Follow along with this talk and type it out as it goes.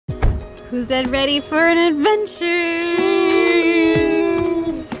Who's ready for an adventure?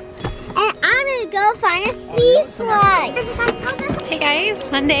 And I'm gonna go find a sea slug. Hey guys,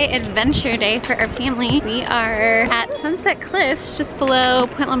 Sunday adventure day for our family. We are at Sunset Cliffs just below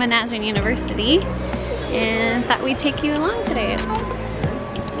Point Loma Nazarene University and thought we'd take you along today.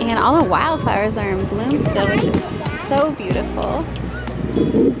 And all the wildflowers are in bloom still, which is so beautiful.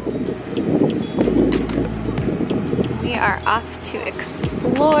 We are off to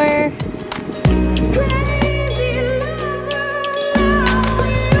explore.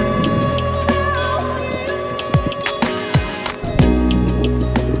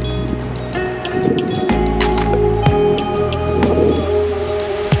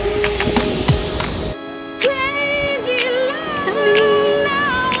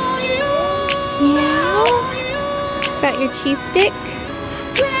 Got your cheese stick?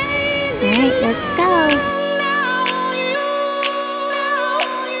 Alright, let's go.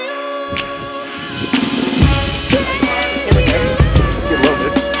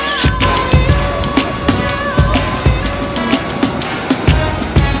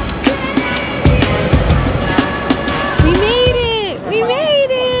 We made it! We made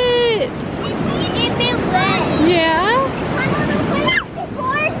it! It's getting a bit wet. Yeah?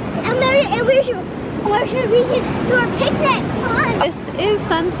 Where should we do our picnic? Come on. This is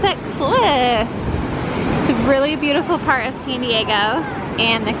Sunset Cliffs. It's a really beautiful part of San Diego,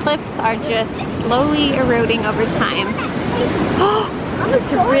 and the cliffs are just slowly eroding over time.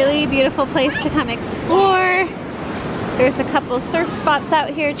 It's a really beautiful place to come explore. There's a couple surf spots out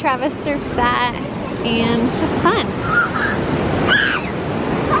here. Travis surfs at, and it's just fun.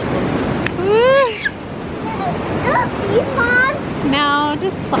 No,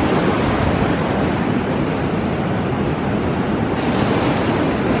 just fun.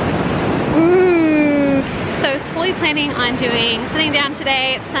 So I was totally planning on sitting down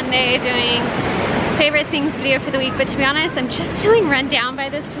today, it's Sunday, doing favorite things video for the week, but to be honest, I'm just feeling run down by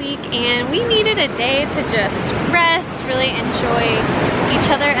this week and we needed a day to just rest, really enjoy each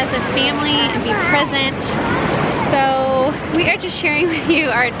other as a family and be present. So we are just sharing with you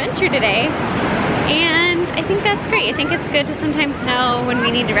our adventure today, and I think that's great. I think it's good to sometimes know when we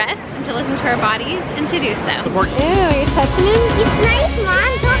need to rest and to listen to our bodies and to do so. Ew, you're touching him? He's nice,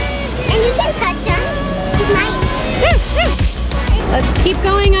 Mom. And you can touch him. He's nice. Let's keep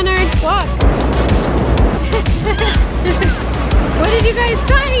going on our walk. What did you guys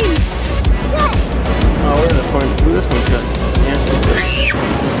find? What? Oh, we're gonna find this one's got Nancy's there.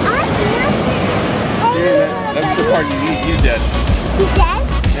 Yeah, that's the part you need. He's dead. He's dead?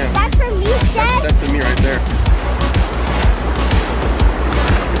 Yeah. That's for me, dead? That's for me right there.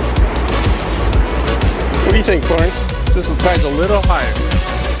 What do you think, Florence? This one tide's a little higher.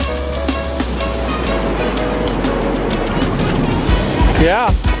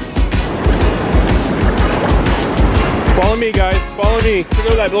 Yeah. Follow me, guys. Follow me. Look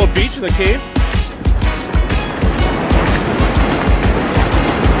at that little beach in the cave.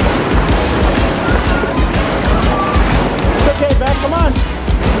 Okay, back. Come on.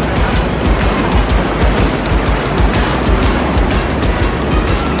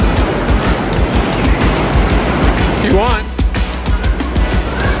 If you want.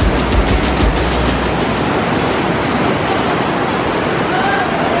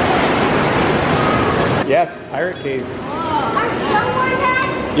 Yes, Pirate Cave.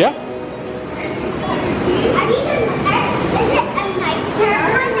 Yeah.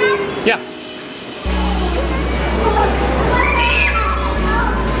 Yeah.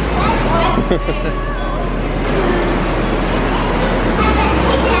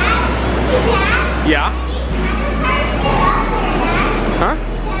 Yeah. Huh?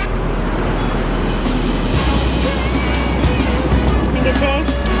 Have a good day.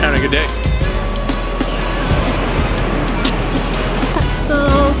 Having a good day.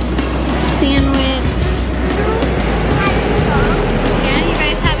 Sandwich. Yeah, you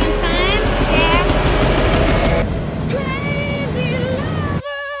guys having fun? Yeah.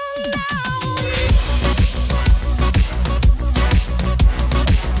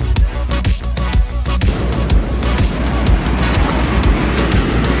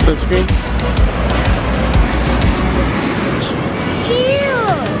 Sunscreen.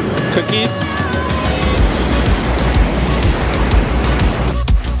 Cookies.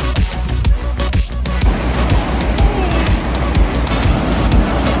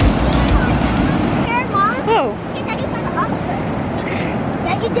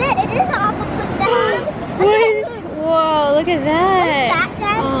 Look at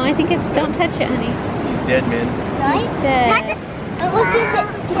that. Oh, I think it's, don't touch it, honey. He's dead, man. Really? He's dead. We'll see if it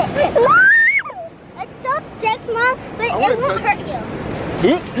sticks. It still sticks, Mom, but it won't hurt you.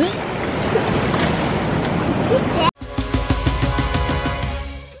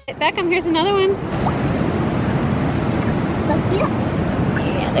 Beckham, here's another one. Sophia.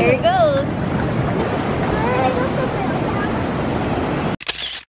 Yeah, there he goes.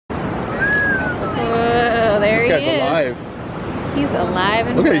 Whoa, there This he guy's is. alive. He's alive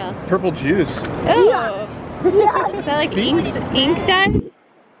and Look well. at his purple juice. Oh, Yeah. is that like ink dye?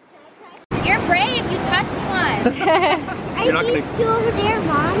 You're brave, you touched one. I You're not think two over there,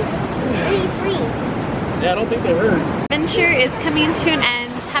 Mom. Are you free? Yeah, I don't think they heard. Adventure is coming to an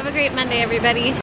end. Have a great Monday, everybody.